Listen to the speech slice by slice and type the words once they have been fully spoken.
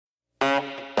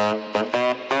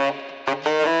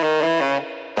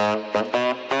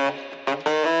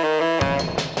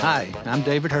I'm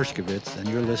David Hershkovitz, and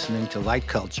you're listening to Light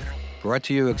Culture, brought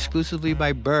to you exclusively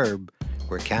by Burb,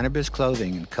 where cannabis,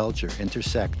 clothing, and culture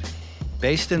intersect.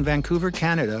 Based in Vancouver,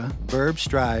 Canada, Burb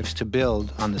strives to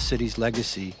build on the city's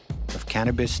legacy of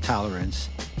cannabis tolerance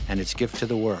and its gift to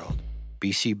the world,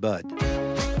 BC Bud.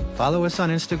 Follow us on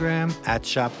Instagram at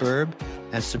ShopBurb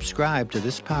and subscribe to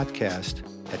this podcast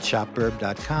at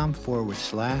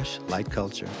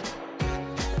shopburb.com/lightculture.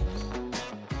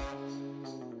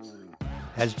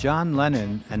 As John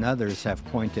Lennon and others have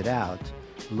pointed out,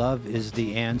 love is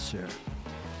the answer.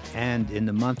 And in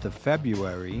the month of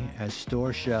February, as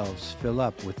store shelves fill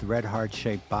up with red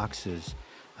heart-shaped boxes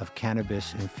of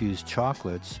cannabis-infused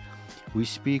chocolates, we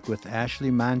speak with Ashley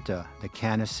Manta, the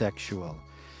Canisexual,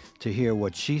 to hear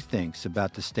what she thinks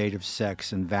about the state of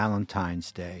sex and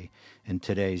Valentine's Day in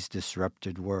today's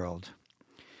disrupted world.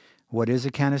 What is a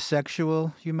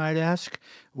canisexual, you might ask?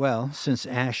 Well, since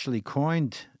Ashley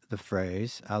coined the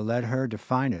phrase, I'll let her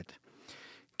define it.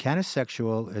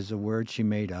 Canisexual is a word she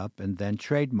made up and then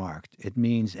trademarked. It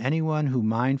means anyone who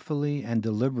mindfully and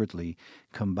deliberately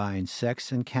combines sex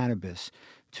and cannabis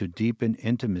to deepen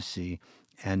intimacy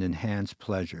and enhance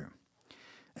pleasure.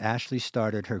 Ashley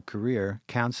started her career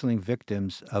counseling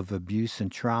victims of abuse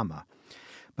and trauma.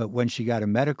 But when she got a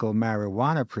medical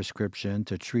marijuana prescription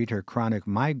to treat her chronic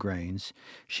migraines,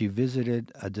 she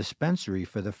visited a dispensary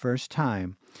for the first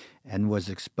time and was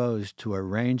exposed to a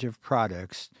range of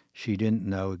products she didn't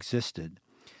know existed.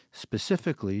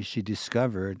 Specifically, she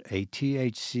discovered a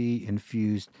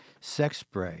THC-infused sex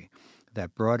spray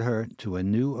that brought her to a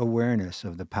new awareness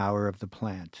of the power of the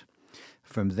plant.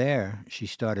 From there, she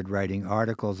started writing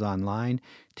articles online,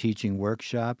 teaching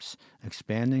workshops,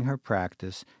 expanding her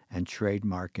practice, and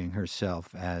trademarking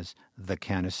herself as the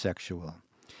Canisexual.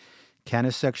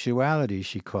 Canisexuality,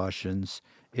 she cautions,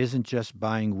 isn't just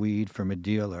buying weed from a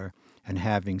dealer and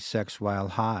having sex while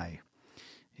high.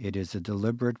 It is a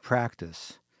deliberate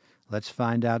practice. Let's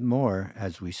find out more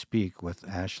as we speak with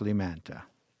Ashley Manta.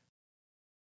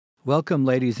 Welcome,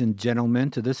 ladies and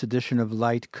gentlemen, to this edition of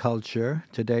Light Culture.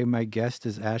 Today, my guest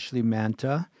is Ashley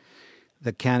Manta,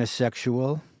 the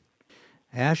Canisexual.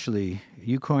 Ashley,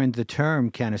 you coined the term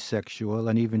canisexual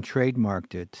and even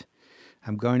trademarked it.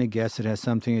 I'm going to guess it has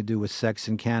something to do with sex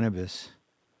and cannabis.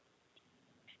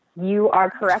 You are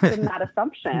correct in that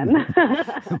assumption.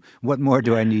 What more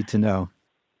do I need to know?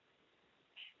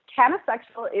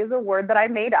 Canisexual is a word that I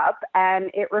made up, and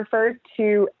it refers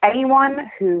to anyone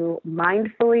who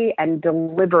mindfully and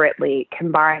deliberately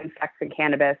combines sex and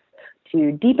cannabis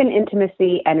to deepen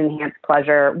intimacy and enhance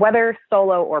pleasure, whether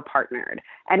solo or partnered.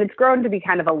 And it's grown to be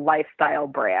kind of a lifestyle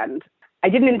brand. I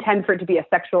didn't intend for it to be a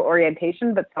sexual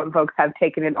orientation, but some folks have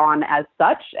taken it on as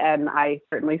such, and I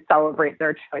certainly celebrate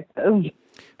their choices.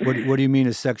 What do you mean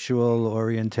a sexual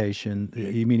orientation?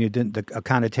 You mean it didn't a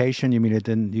connotation? You mean you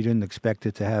didn't expect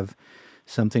it to have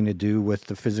something to do with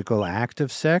the physical act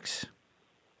of sex?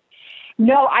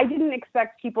 No, I didn't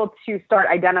expect people to start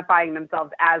identifying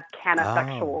themselves as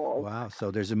canisexual. Oh, wow.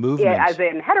 So there's a movement. Yeah, as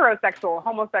in heterosexual,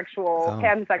 homosexual,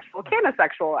 pansexual,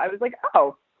 canisexual. I was like,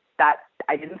 that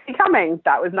I didn't see coming.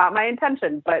 That was not my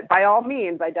intention. But by all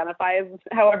means, identify as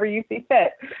however you see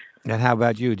fit. And how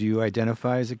about you? Do you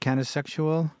identify as a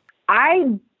canisexual?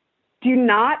 I do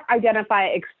not identify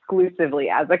exclusively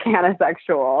as a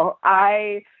canisexual.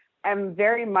 I am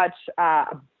very much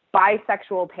a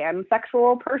bisexual,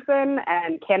 pansexual person,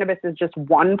 and cannabis is just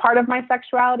one part of my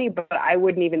sexuality, but I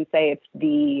wouldn't even say it's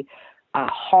the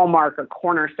hallmark or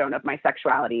cornerstone of my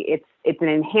sexuality. It's an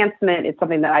enhancement. It's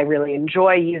something that I really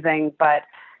enjoy using, but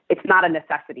it's not a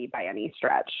necessity by any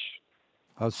stretch.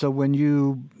 Oh, so when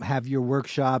you have your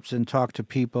workshops and talk to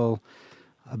people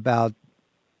about,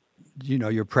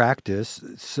 your practice,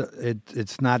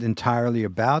 it's not entirely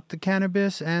about the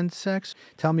cannabis and sex?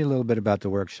 Tell me a little bit about the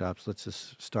workshops. Let's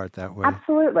just start that way.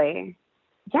 Absolutely.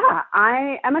 Yeah,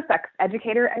 I am a sex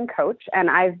educator and coach, and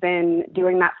I've been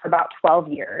doing that for about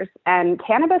 12 years. And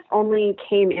cannabis only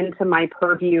came into my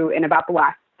purview in about the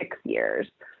last 6 years.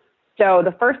 So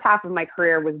the first half of my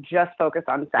career was just focused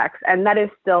on sex, and that is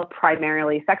still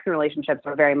primarily sex and relationships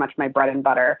are very much my bread and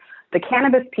butter. The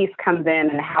cannabis piece comes in,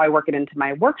 and how I work it into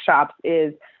my workshops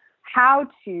is how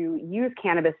to use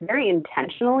cannabis very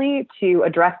intentionally to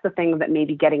address the things that may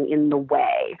be getting in the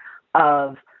way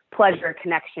of pleasure,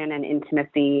 connection, and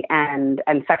intimacy and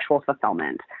sexual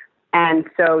fulfillment. And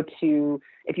so if you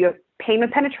have pain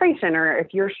with penetration, or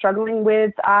if you're struggling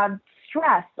with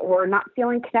stress or not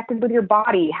feeling connected with your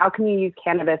body, how can you use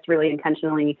cannabis really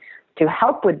intentionally to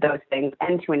help with those things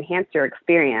and to enhance your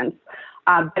experience?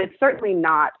 But it's certainly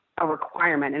not a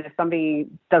requirement. And if somebody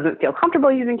doesn't feel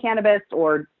comfortable using cannabis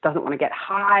or doesn't want to get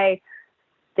high,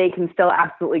 they can still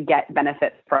absolutely get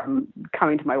benefit from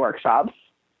coming to my workshops.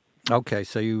 Okay,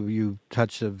 so you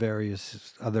touch the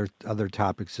various other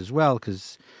topics as well,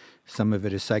 because some of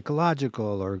it is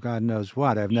psychological or God knows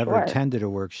what. I've never Sure. attended a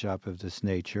workshop of this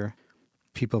nature.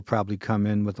 People probably come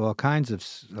in with all kinds of,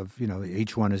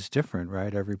 each one is different,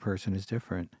 right? Every person is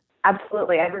different.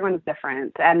 Absolutely. Everyone's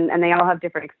different, and they all have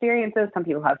different experiences. Some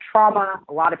people have trauma.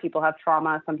 A lot of people have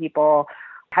trauma. Some people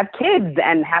have kids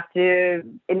and have to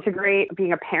integrate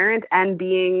being a parent and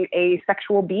being a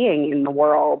sexual being in the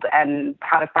world and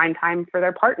how to find time for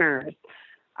their partners.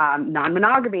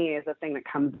 Non-monogamy is a thing that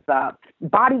comes up.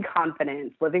 Body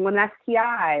confidence, living with an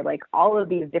STI, like all of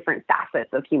these different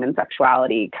facets of human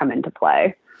sexuality come into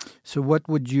play. So what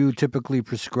would you typically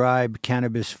prescribe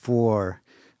cannabis for?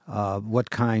 What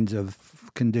kinds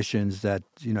of conditions that,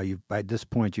 by this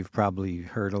point you've probably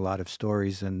heard a lot of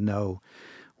stories and know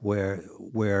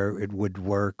where it would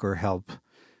work or help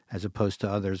as opposed to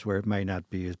others where it might not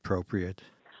be appropriate?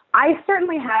 I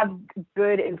certainly have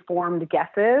good informed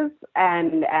guesses,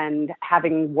 and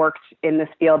having worked in this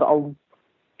field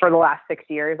for the last 6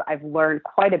 years, I've learned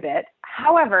quite a bit.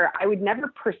 However, I would never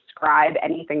prescribe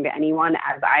anything to anyone,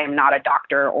 as I am not a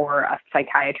doctor or a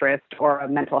psychiatrist or a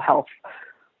mental health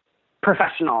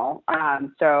professional.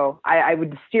 So I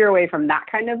would steer away from that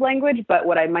kind of language. But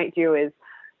what I might do is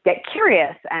get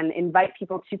curious and invite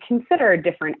people to consider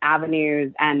different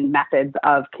avenues and methods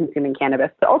of consuming cannabis.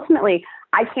 But ultimately,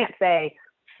 I can't say,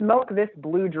 smoke this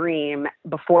blue dream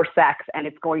before sex and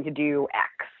it's going to do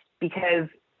X, because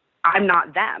I'm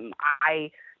not them.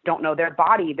 I don't know their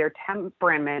body, their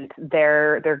temperament,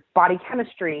 their body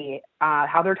chemistry,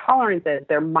 how their tolerance is,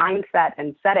 their mindset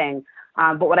and setting.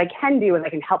 But what I can do is I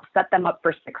can help set them up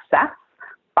for success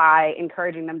by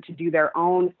encouraging them to do their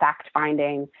own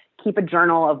fact-finding, keep a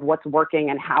journal of what's working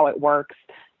and how it works,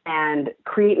 and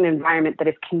create an environment that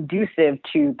is conducive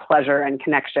to pleasure and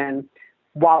connection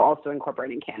while also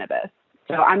incorporating cannabis.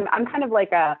 So I'm kind of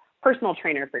like a personal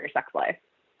trainer for your sex life.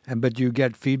 But you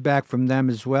get feedback from them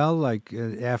as well, like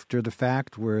after the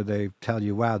fact, where they tell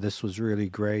you, wow, this was really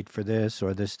great for this,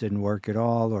 or this didn't work at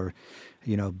all, or,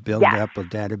 build up a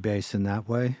database in that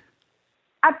way?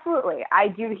 Absolutely. I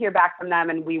do hear back from them,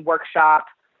 and we workshop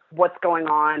what's going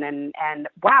on. And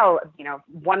wow,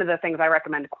 one of the things I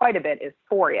recommend quite a bit is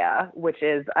Foria, which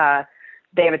is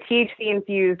they have a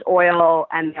THC-infused oil,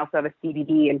 and they also have a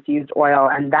CBD-infused oil,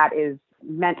 and that is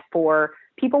meant for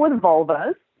people with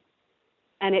vulvas,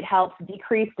 and it helps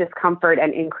decrease discomfort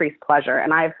and increase pleasure.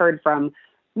 And I've heard from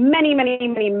many, many,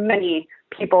 many, many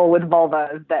people with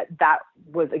vulvas that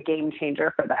was a game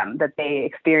changer for them, that they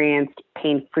experienced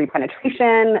pain-free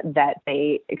penetration, that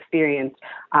they experienced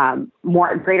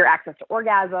greater access to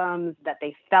orgasms, that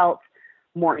they felt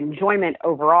more enjoyment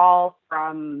overall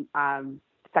from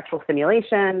sexual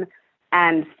stimulation.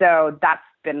 And so that's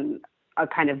been a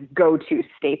kind of go-to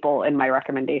staple in my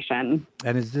recommendation.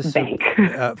 And is this bank.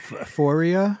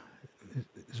 Foria?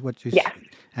 Is what you? Yes.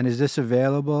 And is this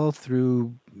available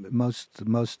through most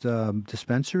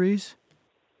dispensaries?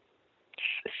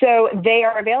 So they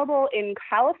are available in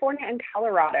California and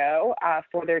Colorado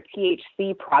for their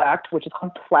THC product, which is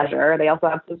called Pleasure. They also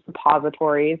have some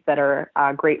suppositories that are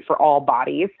great for all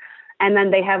bodies. And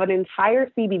then they have an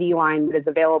entire CBD line that is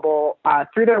available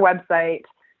through their website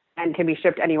and can be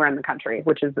shipped anywhere in the country,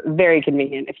 which is very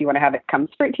convenient if you want to have it come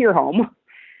straight to your home.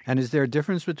 And is there a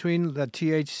difference between the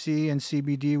THC and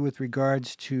CBD with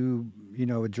regards to,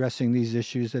 addressing these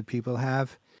issues that people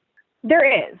have? There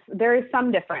is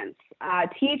some difference.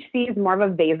 THC is more of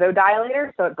a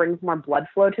vasodilator, so it brings more blood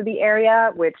flow to the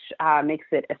area, which makes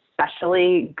it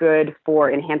especially good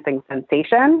for enhancing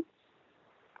sensation.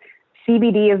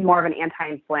 CBD is more of an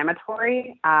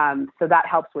anti-inflammatory, so that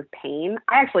helps with pain.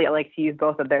 I actually like to use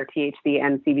both of their THC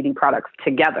and CBD products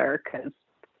together because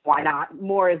why not?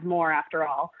 More is more after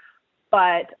all.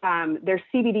 But their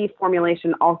CBD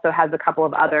formulation also has a couple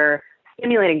of other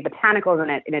stimulating botanicals in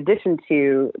it, in addition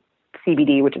to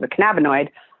CBD, which is a cannabinoid.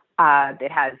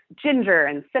 It has ginger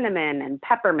and cinnamon and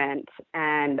peppermint,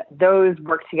 and those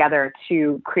work together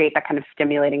to create that kind of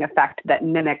stimulating effect that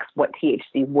mimics what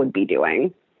THC would be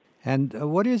doing. And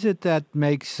what is it that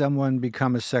makes someone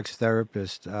become a sex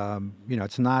therapist?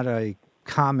 It's not a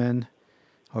common,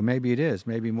 or maybe it is.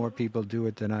 Maybe more people do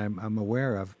it than I'm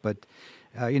aware of. But,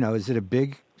 is it a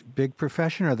big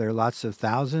profession? Are there lots of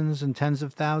thousands and tens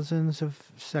of thousands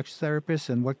of sex therapists?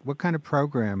 And what kind of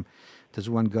program does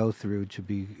one go through to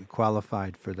be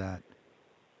qualified for that?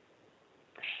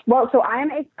 Well, so I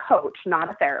am a coach, not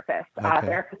a therapist. Okay.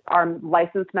 Therapists are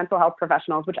licensed mental health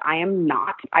professionals, which I am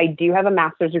not. I do have a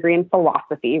master's degree in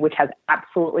philosophy, which has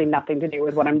absolutely nothing to do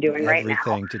with what I'm doing right now.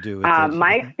 Everything to do with it.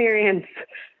 My experience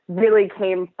really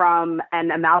came from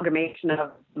an amalgamation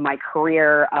of my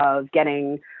career of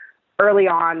getting early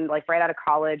on, like right out of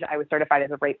college. I was certified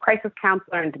as a rape crisis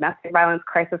counselor and domestic violence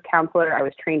crisis counselor. I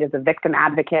was trained as a victim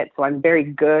advocate, so I'm very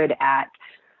good at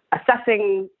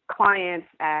assessing clients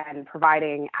and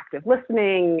providing active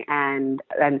listening and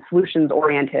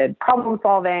solutions-oriented problem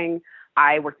solving.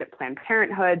 I worked at Planned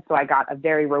Parenthood, so I got a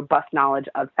very robust knowledge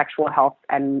of sexual health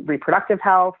and reproductive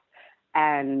health.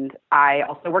 And I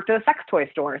also worked at a sex toy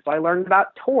store, so I learned about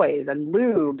toys and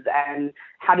lubes and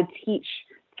how to teach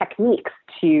techniques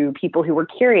to people who were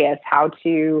curious, how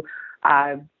to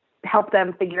help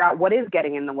them figure out what is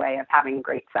getting in the way of having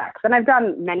great sex. And I've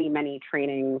done many, many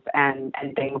trainings and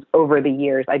things over the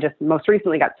years. I just most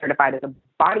recently got certified as a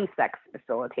body sex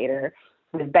facilitator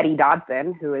with Betty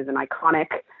Dodson, who is an iconic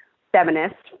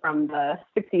feminist from the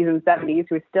 60s and 70s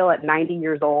who is still at 90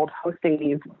 years old hosting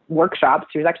these workshops.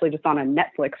 She was actually just on a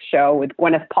Netflix show with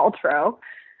Gwyneth Paltrow.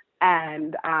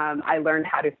 And I learned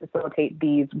how to facilitate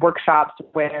these workshops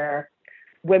where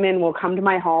women will come to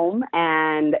my home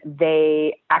and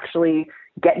they actually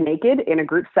get naked in a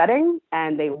group setting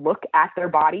and they look at their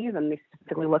bodies and they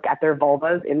specifically look at their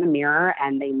vulvas in the mirror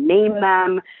and they name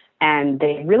them and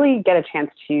they really get a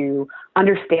chance to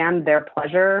understand their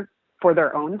pleasure for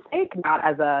their own sake, not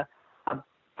as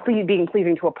being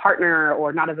pleasing to a partner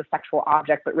or not as a sexual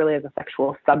object, but really as a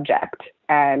sexual subject.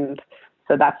 And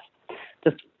so that's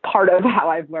just part of how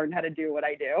I've learned how to do what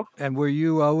I do. And were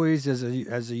you always, as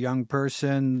a young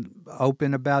person,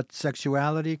 open about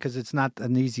sexuality? Because it's not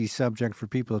an easy subject for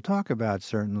people to talk about.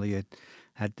 Certainly,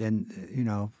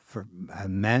 for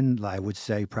men, I would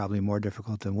say probably more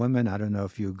difficult than women. I don't know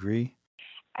if you agree.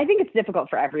 I think it's difficult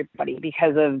for everybody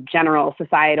because of general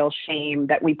societal shame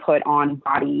that we put on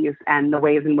bodies and the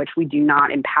ways in which we do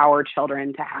not empower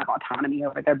children to have autonomy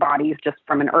over their bodies just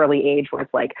from an early age where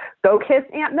it's like, go kiss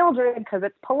Aunt Mildred because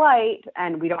it's polite.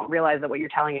 And we don't realize that what you're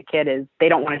telling a kid is they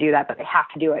don't want to do that, but they have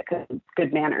to do it because it's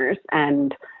good manners.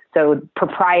 And so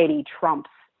propriety trumps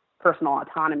personal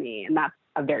autonomy. And that's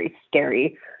a very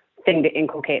scary thing to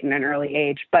inculcate in an early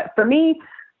age. But for me,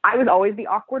 I was always the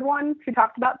awkward one who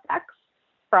talked about sex.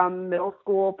 From middle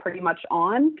school pretty much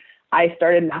on. I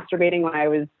started masturbating when I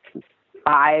was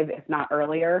 5, if not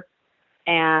earlier.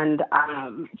 And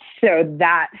so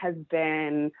that has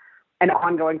been an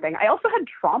ongoing thing. I also had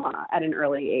trauma at an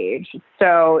early age.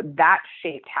 So that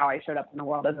shaped how I showed up in the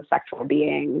world as a sexual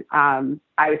being. I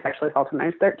was sexually assaulted when I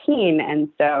was 13. And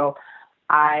so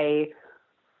I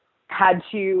had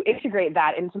to integrate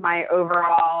that into my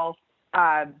overall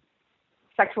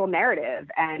sexual narrative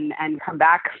and come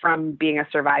back from being a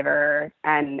survivor.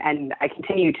 And I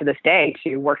continue to this day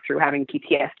to work through having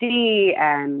PTSD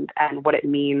and what it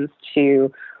means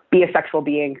to be a sexual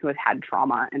being who has had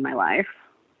trauma in my life.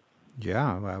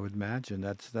 Yeah, I would imagine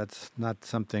that's not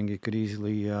something you could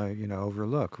easily,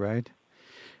 overlook, right?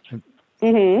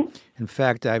 Mm-hmm. In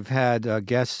fact, I've had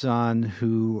guests on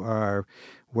who are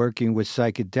working with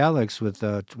psychedelics with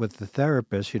the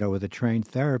therapist, with a trained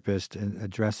therapist, and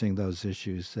addressing those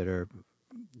issues that are,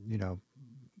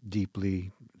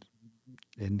 deeply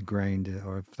ingrained,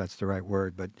 or if that's the right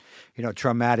word, but,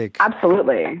 traumatic.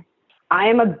 Absolutely. I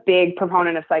am a big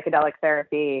proponent of psychedelic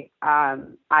therapy.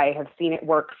 I have seen it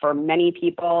work for many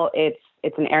people.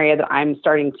 It's an area that I'm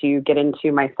starting to get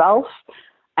into myself.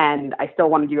 And I still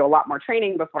want to do a lot more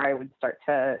training before I would start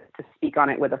to speak on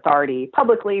it with authority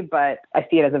publicly, but I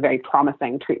see it as a very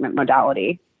promising treatment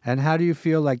modality. And how do you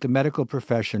feel like the medical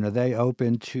profession? Are they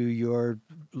open to your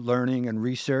learning and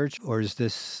research, or is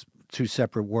this two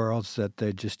separate worlds that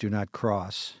they just do not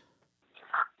cross?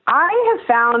 I have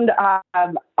found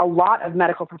a lot of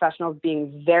medical professionals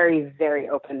being very, very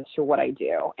open to what I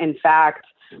do. In fact,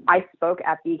 I spoke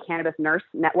at the Cannabis Nurse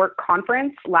Network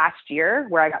conference last year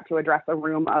where I got to address a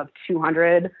room of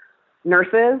 200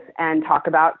 nurses and talk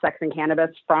about sex and cannabis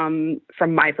from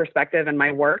my perspective and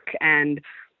my work. And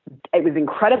it was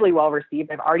incredibly well received.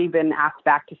 I've already been asked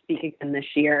back to speak again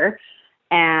this year.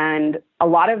 And a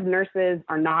lot of nurses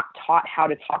are not taught how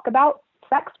to talk about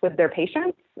sex with their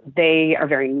patients. They are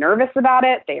very nervous about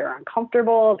it. They are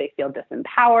uncomfortable. They feel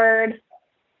disempowered.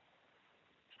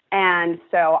 And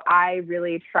so I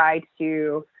really try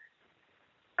to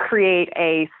create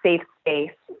a safe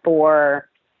space for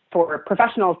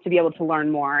professionals to be able to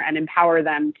learn more and empower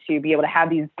them to be able to have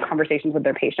these conversations with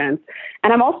their patients.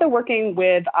 And I'm also working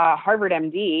with Harvard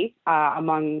MD,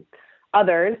 among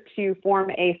others, to form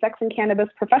a Sex and Cannabis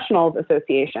Professionals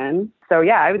Association. So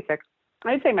yeah, I would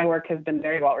say my work has been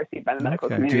very well received by the medical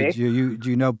community. Do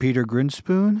you know Peter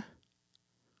Grinspoon?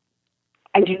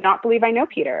 I do not believe I know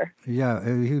Peter. Yeah,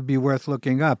 he would be worth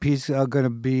looking up. He's going to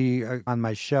be on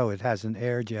my show. It hasn't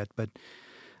aired yet, but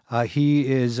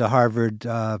He is a Harvard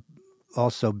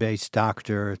also based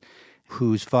doctor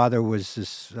whose father was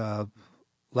this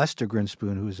Lester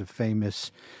Grinspoon, who was a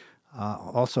famous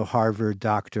also Harvard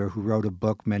doctor who wrote a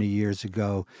book many years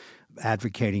ago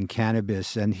advocating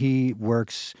cannabis. And he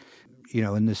works,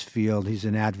 in this field. He's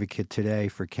an advocate today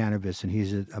for cannabis, and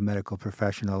he's a medical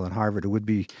professional at Harvard. It would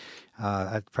be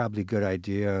probably a good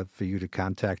idea for you to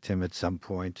contact him at some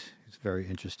point. He's a very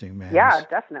interesting man. Yeah,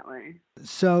 definitely.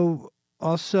 So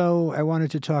also, I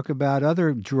wanted to talk about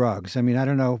other drugs. I mean, I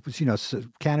don't know,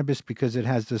 cannabis, because it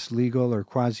has this legal or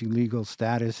quasi-legal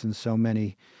status in so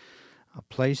many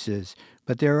places.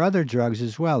 But there are other drugs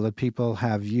as well that people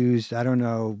have used, I don't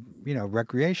know,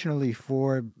 recreationally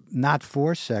not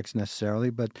for sex necessarily,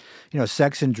 but,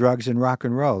 sex and drugs and rock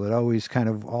and roll. It always kind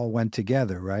of all went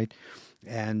together, right?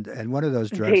 And one of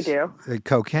those drugs, they do.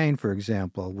 Cocaine, for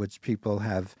example, which people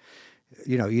have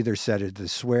either said it to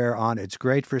swear on it's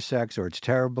great for sex or it's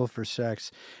terrible for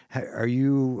sex. Are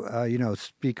you,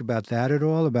 speak about that at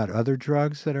all, about other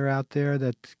drugs that are out there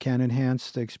that can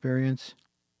enhance the experience?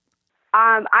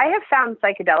 I have found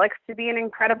psychedelics to be an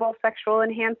incredible sexual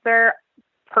enhancer.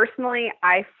 Personally,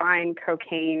 I find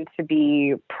cocaine to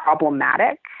be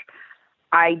problematic.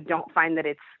 I don't find that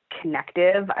it's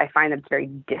connective. I find that it's very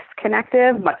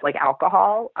disconnective, much like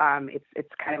alcohol. It's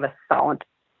kind of a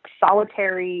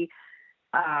solitary.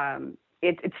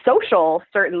 It's social,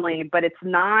 certainly, but it's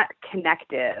not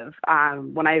connective.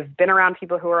 When I've been around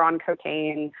people who are on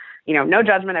cocaine, no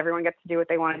judgment, everyone gets to do what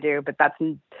they want to do, but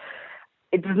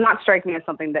it does not strike me as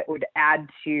something that would add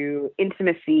to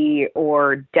intimacy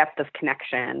or depth of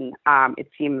connection. It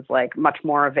seems like much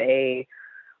more of a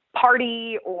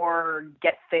party or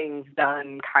get things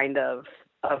done kind of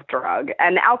drug.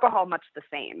 And alcohol, much the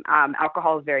same.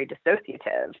 Alcohol is very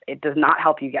dissociative. It does not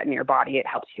help you get in your body. It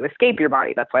helps you escape your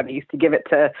body. That's why they used to give it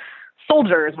to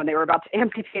soldiers when they were about to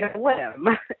amputate a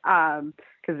limb,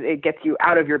 because it gets you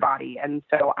out of your body. And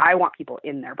so I want people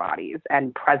in their bodies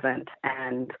and present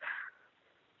and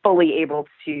fully able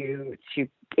to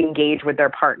engage with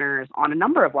their partners on a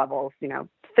number of levels,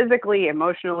 physically,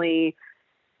 emotionally,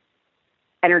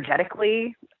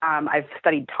 energetically. I've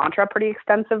studied Tantra pretty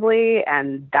extensively,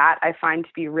 and that I find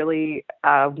to be really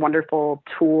a wonderful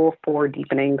tool for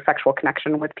deepening sexual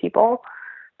connection with people.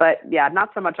 But yeah,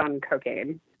 not so much on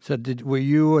cocaine. So were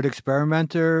you an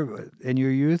experimenter in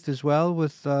your youth as well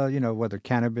with, whether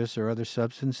cannabis or other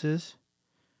substances?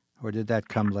 Or did that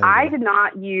come later? I did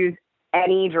not use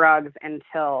any drugs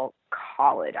until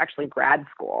college, actually grad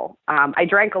school. I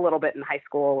drank a little bit in high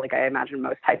school, like I imagine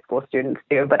most high school students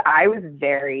do, but I was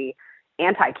very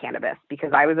anti-cannabis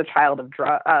because I was a child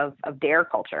of dare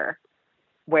culture,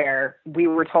 where we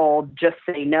were told just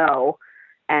say no,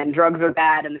 and drugs are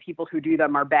bad, and the people who do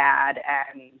them are bad,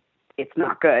 and it's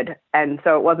not good. And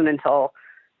so it wasn't until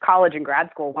college and grad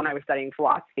school when I was studying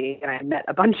philosophy, and I met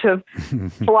a bunch of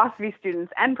philosophy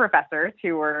students and professors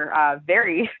who were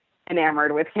very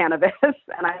enamored with cannabis,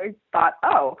 and I thought,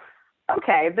 oh,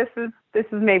 okay, this is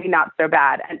maybe not so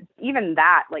bad. And even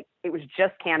that, like, it was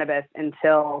just cannabis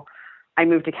until I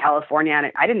moved to California,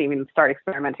 and I didn't even start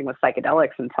experimenting with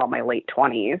psychedelics until my late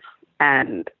 20s,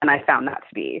 and I found that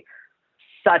to be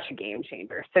such a game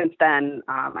changer. Since then,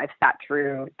 I've sat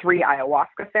through 3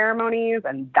 ayahuasca ceremonies,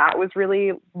 and that was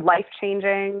really life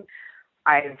changing.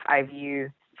 I've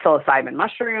used psilocybin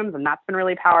mushrooms, and that's been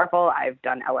really powerful. I've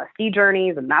done LSD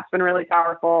journeys, and that's been really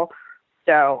powerful.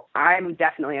 So I'm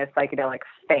definitely a psychedelic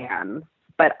fan,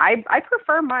 but I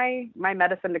prefer my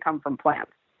medicine to come from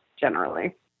plants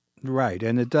generally. Right.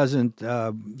 And it doesn't,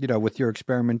 with your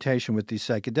experimentation with these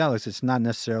psychedelics, it's not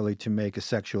necessarily to make a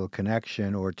sexual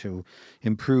connection or to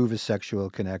improve a sexual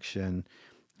connection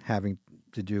having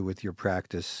to do with your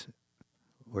practice,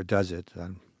 or does it?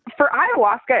 For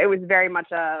ayahuasca, it was very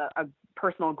much a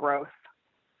personal growth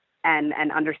and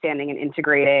understanding and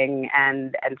integrating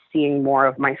and seeing more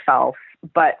of myself.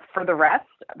 But for the rest,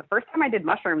 the first time I did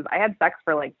mushrooms, I had sex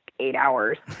for like 8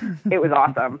 hours. It was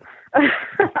awesome.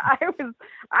 I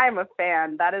am a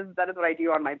fan. That is what I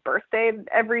do on my birthday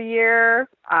every year.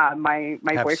 My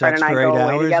boyfriend and I go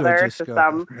away together to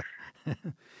some.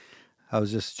 I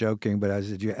was just joking, but I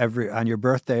said, on your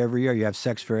birthday every year, you have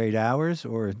sex for 8 hours,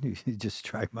 or you just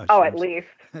try mushrooms? Oh, at least.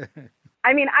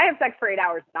 I mean, I have sex for 8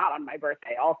 hours not on my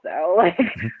birthday also. Like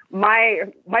my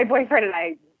boyfriend and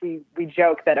I, we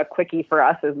joke that a quickie for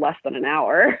us is less than an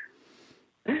hour.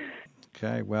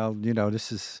 Okay, well,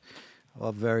 this is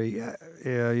all very,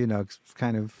 it's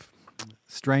kind of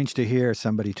strange to hear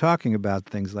somebody talking about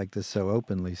things like this so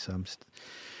openly. So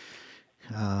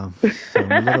So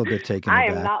I'm a little bit taken I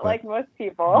aback. am not like most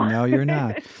people. No, you're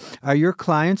not. Are your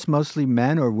clients mostly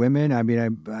men or women? I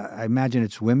mean, I imagine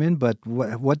it's women, but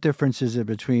what difference is it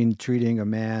between treating a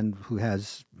man who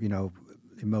has,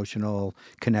 emotional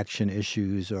connection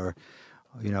issues or,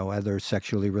 other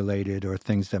sexually related or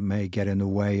things that may get in the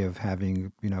way of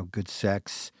having, good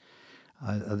sex?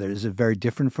 Is it very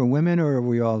different for women, or are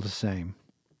we all the same?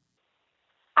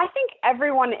 I think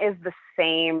everyone is the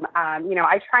same.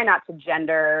 I try not to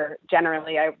gender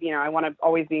generally. I want to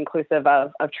always be inclusive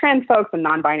of trans folks and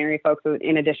non-binary folks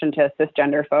in addition to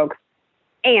cisgender folks.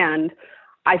 And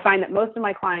I find that most of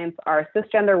my clients are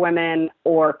cisgender women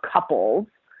or couples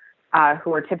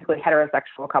who are typically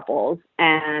heterosexual couples.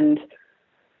 And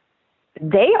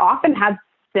they often have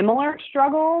similar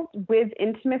struggles with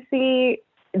intimacy.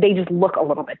 They just look a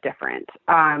little bit different.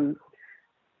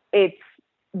 It's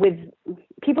with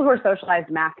people who are socialized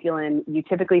masculine, you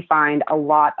typically find a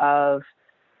lot of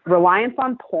reliance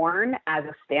on porn as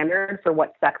a standard for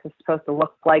what sex is supposed to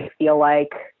look like, feel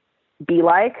like, be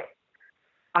like.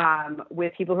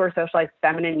 With people who are socialized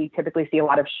feminine, you typically see a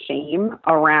lot of shame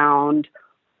around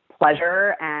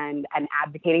pleasure and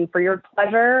advocating for your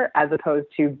pleasure as opposed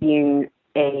to being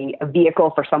a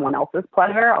vehicle for someone else's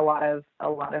pleasure. A lot of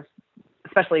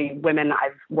especially women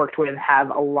I've worked with have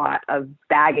a lot of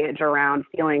baggage around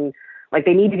feeling like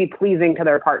they need to be pleasing to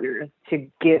their partners to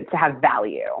have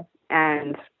value.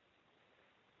 And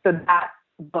so that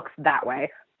looks that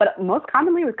way. But most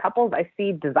commonly with couples, I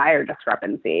see desire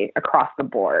discrepancy across the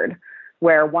board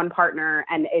where one partner,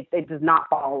 and it does not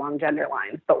fall along gender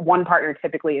lines, but one partner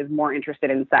typically is more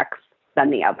interested in sex than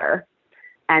the other.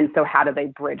 And so how do they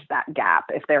bridge that gap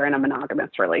if they're in a monogamous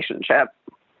relationship?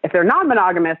 If they're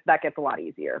non-monogamous, that gets a lot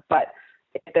easier. But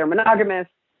if they're monogamous,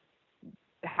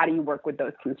 how do you work with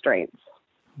those constraints?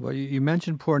 Well, you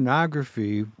mentioned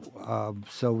pornography.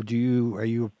 So are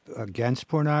you against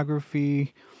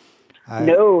pornography?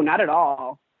 No, not at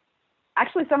all.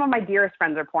 Actually, some of my dearest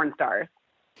friends are porn stars.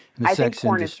 I think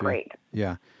porn is great.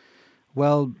 Yeah.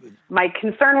 Well, my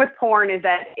concern with porn is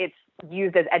that it's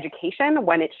used as education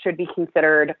when it should be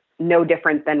considered no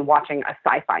different than watching a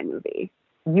sci-fi movie.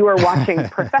 You are watching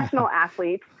professional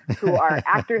athletes who are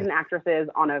actors and actresses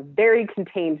on a very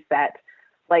contained set.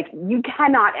 Like, you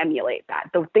cannot emulate that.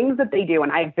 The things that they do,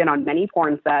 and I've been on many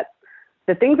porn sets,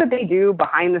 the things that they do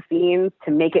behind the scenes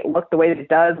to make it look the way that it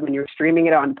does when you're streaming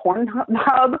it on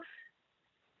Pornhub,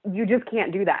 you just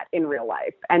can't do that in real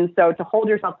life. And so to hold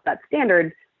yourself to that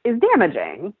standard is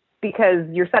damaging because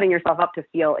you're setting yourself up to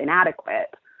feel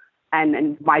inadequate.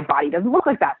 And my body doesn't look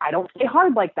like that. I don't stay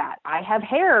hard like that. I have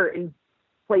hair in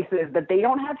places that they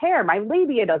don't have hair. My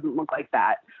labia doesn't look like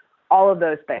that. All of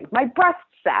those things. My breasts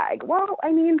sag. Well,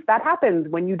 I mean, that happens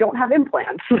when you don't have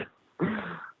implants.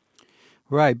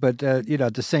 Right. But, at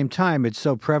the same time, it's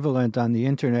so prevalent on the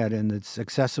internet and it's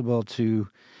accessible to,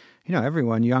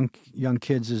 everyone, young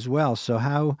kids as well. So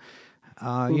how,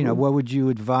 what would you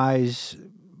advise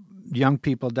young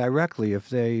people directly if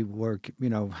they were,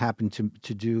 happen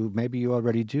to do, maybe you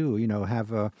already do,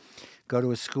 go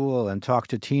to a school and talk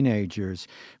to teenagers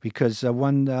because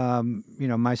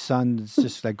my son is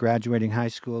just like graduating high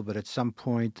school, but at some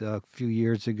point a few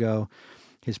years ago,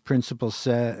 his principal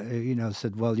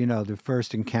said, well, the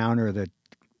first encounter that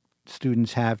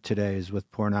students have today is with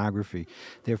pornography.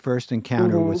 Their first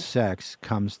encounter with sex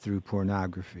comes through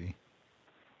pornography.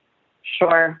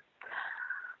 Sure.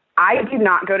 I do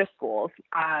not go to schools,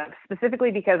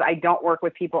 specifically because I don't work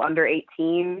with people under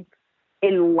 18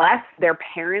 unless their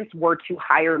parents were to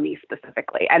hire me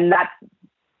specifically. And that's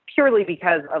purely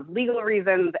because of legal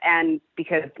reasons and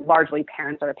because largely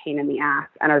parents are a pain in the ass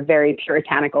and are very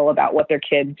puritanical about what their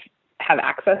kids have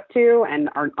access to and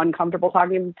are uncomfortable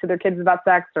talking to their kids about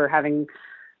sex or having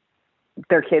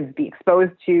their kids be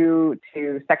exposed to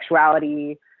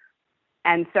sexuality.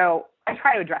 And so I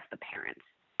try to address the parents.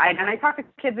 I talk to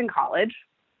kids in college.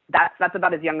 That's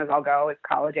about as young as I'll go, is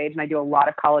college age, and I do a lot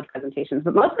of college presentations.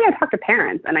 But mostly I talk to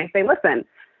parents, and I say, listen,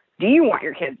 do you want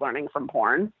your kids learning from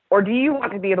porn? Or do you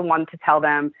want to be the one to tell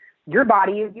them, your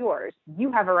body is yours,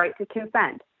 you have a right to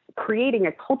consent? Creating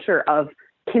a culture of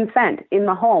consent in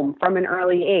the home from an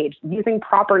early age, using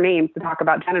proper names to talk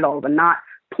about genitals and not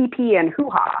pee-pee and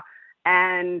hoo-ha,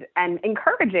 and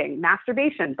encouraging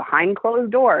masturbation behind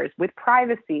closed doors with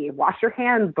privacy, wash your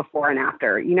hands before and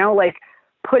after,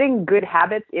 putting good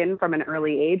habits in from an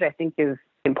early age, I think is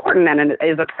important and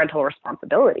is a parental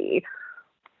responsibility.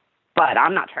 But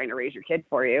I'm not trying to raise your kid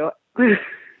for you.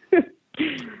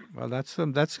 Well, that's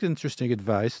interesting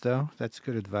advice, though. That's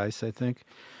good advice, I think.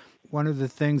 One of the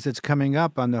things that's coming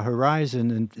up on the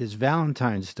horizon is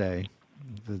Valentine's Day.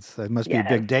 It must be a Yes.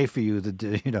 big day for you,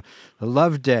 the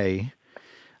love day.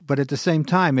 But at the same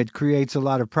time, it creates a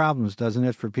lot of problems, doesn't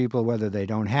it, for people, whether they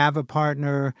don't have a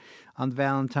partner on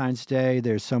Valentine's Day.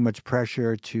 There's so much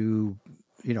pressure to,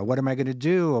 what am I going to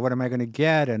do or what am I going to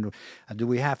get? And do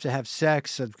we have to have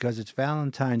sex because it's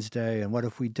Valentine's Day? And what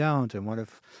if we don't? And what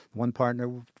if one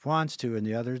partner wants to and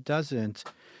the other doesn't,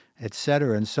 et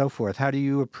cetera, and so forth? How do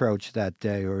you approach that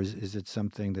day, or is it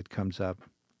something that comes up?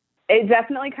 It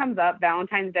definitely comes up.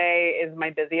 Valentine's Day is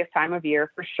my busiest time of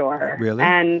year for sure. Really?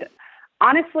 And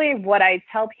honestly, what I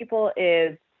tell people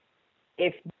is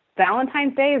if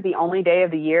Valentine's Day is the only day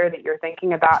of the year that you're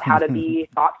thinking about how to be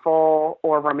thoughtful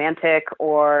or romantic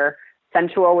or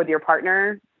sensual with your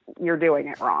partner, you're doing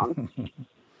it wrong.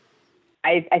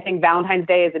 I think Valentine's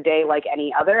Day is a day like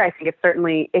any other. I think it's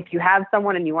certainly, if you have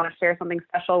someone and you want to share something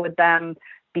special with them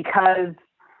because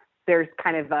there's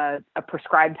kind of a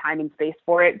prescribed time and space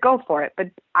for it, go for it.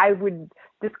 But I would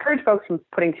discourage folks from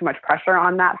putting too much pressure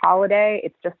on that holiday.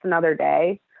 It's just another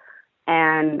day.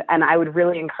 And I would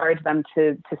really encourage them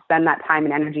to spend that time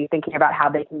and energy thinking about how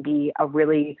they can be a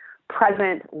really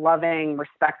present, loving,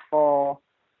 respectful,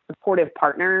 supportive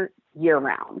partner year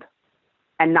round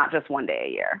and not just one day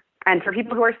a year. And for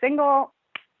people who are single,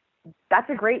 that's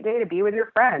a great day to be with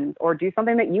your friends or do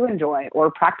something that you enjoy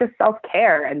or practice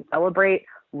self-care and celebrate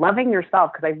loving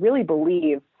yourself. Because I really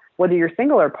believe whether you're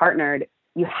single or partnered,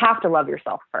 you have to love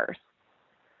yourself first.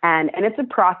 And it's a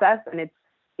process, and it's,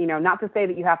 not to say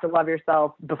that you have to love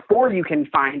yourself before you can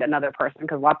find another person,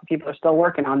 because lots of people are still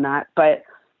working on that. But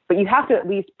you have to at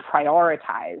least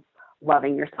prioritize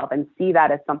loving yourself and see that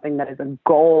as something that is a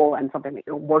goal and something that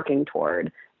you're working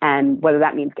toward. And whether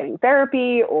that means getting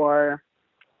therapy or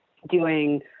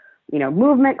doing,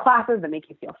 movement classes that make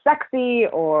you feel sexy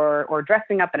or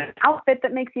dressing up in an outfit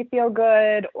that makes you feel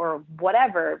good or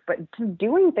whatever, but just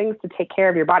doing things to take care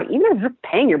of your body, even if you're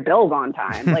paying your bills on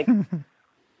time, like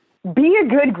be a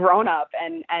good grown up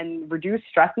and reduce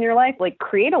stress in your life, like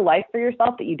create a life for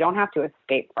yourself that you don't have to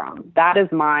escape from. That is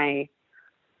my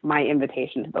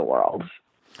invitation to the world.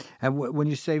 And when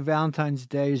you say Valentine's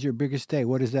Day is your biggest day,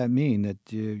 what does that mean? That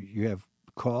you have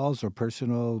calls or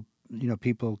personal,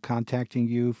 people contacting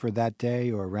you for that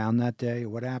day or around that day?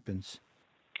 What happens?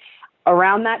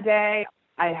 Around that day,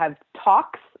 I have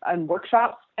talks and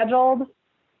workshops scheduled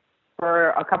for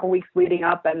a couple weeks leading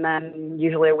up, and then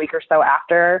usually a week or so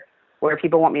after, where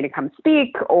people want me to come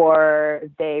speak or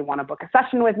they want to book a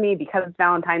session with me because it's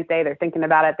Valentine's Day. They're thinking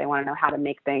about it. They want to know how to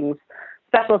make things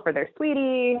special for their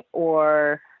sweetie,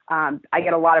 or I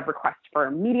get a lot of requests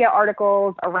for media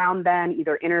articles around then,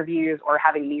 either interviews or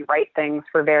having me write things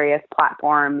for various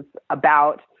platforms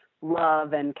about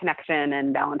love and connection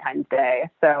and Valentine's Day.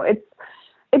 So it's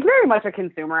very much a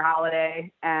consumer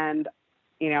holiday, and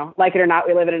like it or not,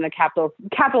 we live in a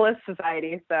capitalist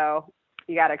society, so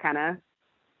you got to kind of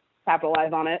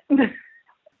capitalize on it.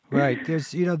 Right.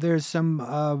 There's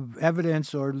some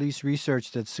evidence or at least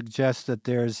research that suggests that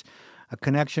there's a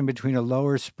connection between a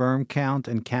lower sperm count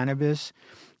and cannabis.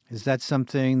 Is that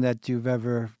something that you've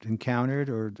ever encountered,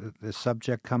 or the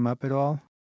subject come up at all?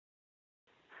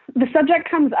 The subject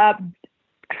comes up.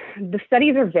 The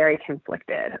studies are very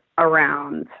conflicted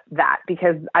around that,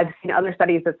 because I've seen other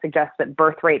studies that suggest that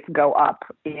birth rates go up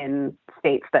in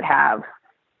states that have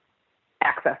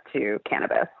access to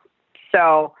cannabis.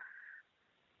 So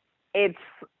it's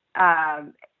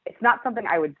not something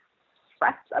I would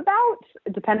stress about,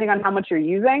 depending on how much you're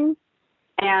using.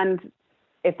 And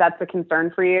if that's a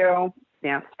concern for you,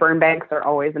 sperm banks are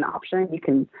always an option. You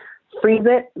can freeze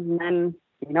it, and then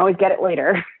you can always get it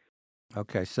later.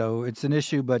 Okay, so it's an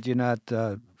issue, but you're not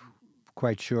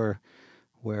quite sure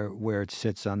where it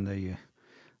sits on the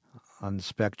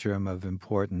spectrum of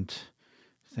important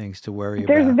things to worry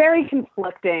about. There's very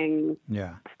conflicting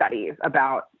studies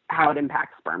about how it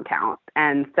impacts sperm count.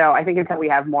 And so I think until we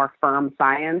have more firm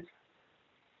science,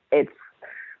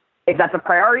 if that's a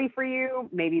priority for you,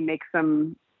 maybe make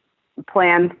some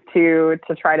plans to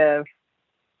try to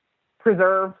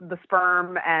preserve the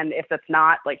sperm. And if that's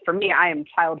not, like for me, I am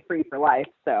child-free for life.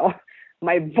 So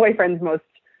my boyfriend's most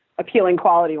appealing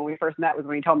quality when we first met was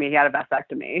when he told me he had a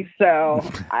vasectomy. So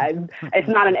it's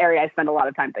not an area I spend a lot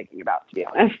of time thinking about, to be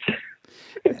honest.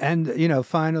 And,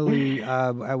 finally,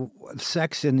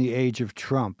 sex in the age of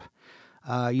Trump.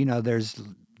 There's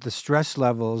the stress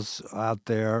levels out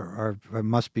there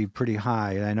must be pretty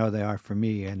high. And I know they are for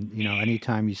me. And,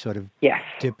 anytime you sort of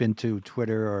dip into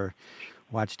Twitter or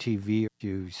watch TV,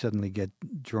 you suddenly get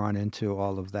drawn into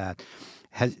all of that.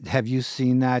 Have you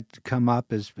seen that come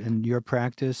up as in your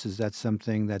practice? Is that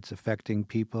something that's affecting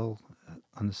people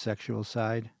on the sexual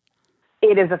side?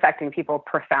 it is affecting people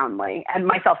profoundly, and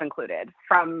myself included.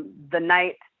 From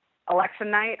the election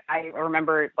night, I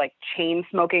remember like chain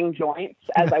smoking joints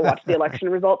as I watched the election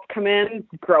results come in,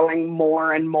 growing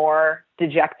more and more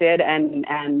dejected and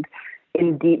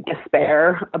in deep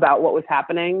despair about what was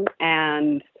happening.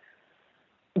 And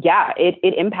yeah,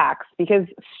 it impacts, because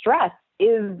stress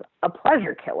is a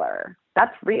pleasure killer.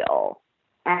 That's real.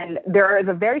 And there is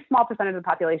a very small percentage of the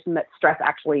population that stress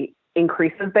actually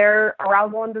increases their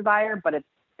arousal and desire, but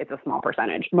it's a small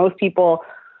percentage. Most people,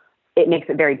 it makes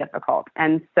it very difficult.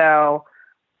 And so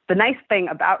the nice thing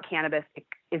about cannabis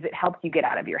is it helps you get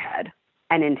out of your head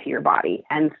and into your body.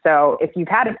 And so if you've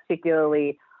had a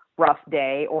particularly rough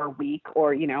day or week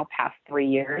or, past 3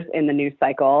 years in the news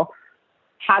cycle,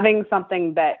 having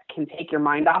something that can take your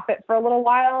mind off it for a little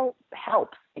while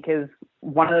helps, because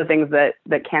one of the things that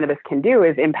cannabis can do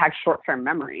is impact short-term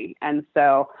memory. And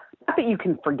so not that you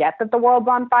can forget that the world's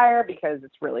on fire, because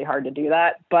it's really hard to do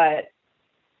that, but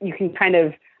you can kind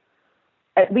of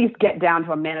at least get down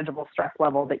to a manageable stress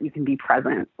level that you can be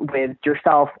present with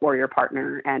yourself or your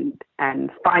partner and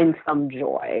find some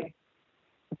joy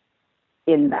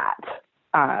in that.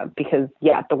 Because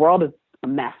the world is a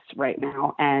mess right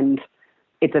now, and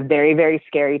it's a very, very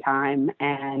scary time.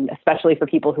 And especially for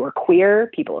people who are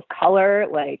queer, people of color,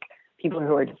 like people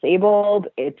who are disabled,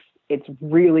 it's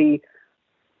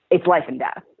life and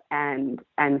death. And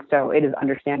so it is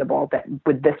understandable that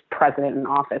with this president in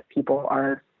office, people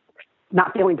are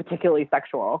not feeling particularly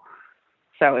sexual.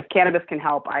 So if cannabis can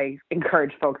help, I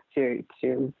encourage folks to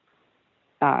use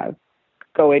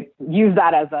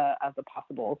that as a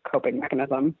possible coping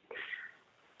mechanism.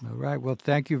 All right. Well,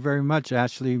 thank you very much,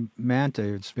 Ashley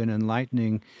Manta. It's been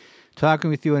enlightening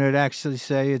talking with you, and I'd actually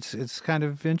say it's kind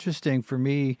of interesting for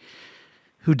me,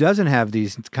 who doesn't have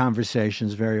these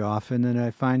conversations very often, and I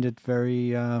find it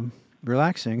very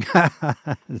relaxing to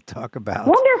talk about.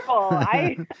 Wonderful.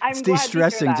 I'm it's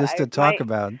de-stressing just to talk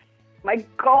about. My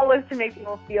goal is to make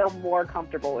people feel more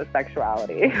comfortable with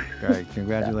sexuality. Great.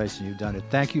 Congratulations. You've done it.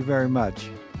 Thank you very much.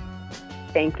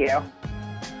 Thank you.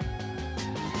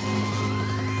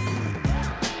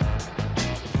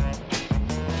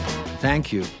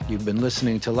 Thank you. You've been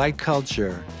listening to Light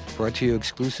Culture, brought to you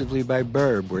exclusively by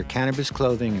Burb, where cannabis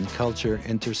clothing and culture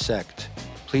intersect.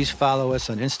 Please follow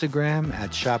us on Instagram at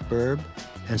ShopBurb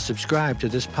and subscribe to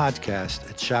this podcast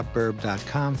at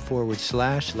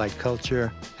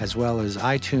shopburb.com/lightculture, as well as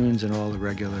iTunes and all the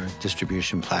regular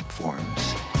distribution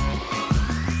platforms.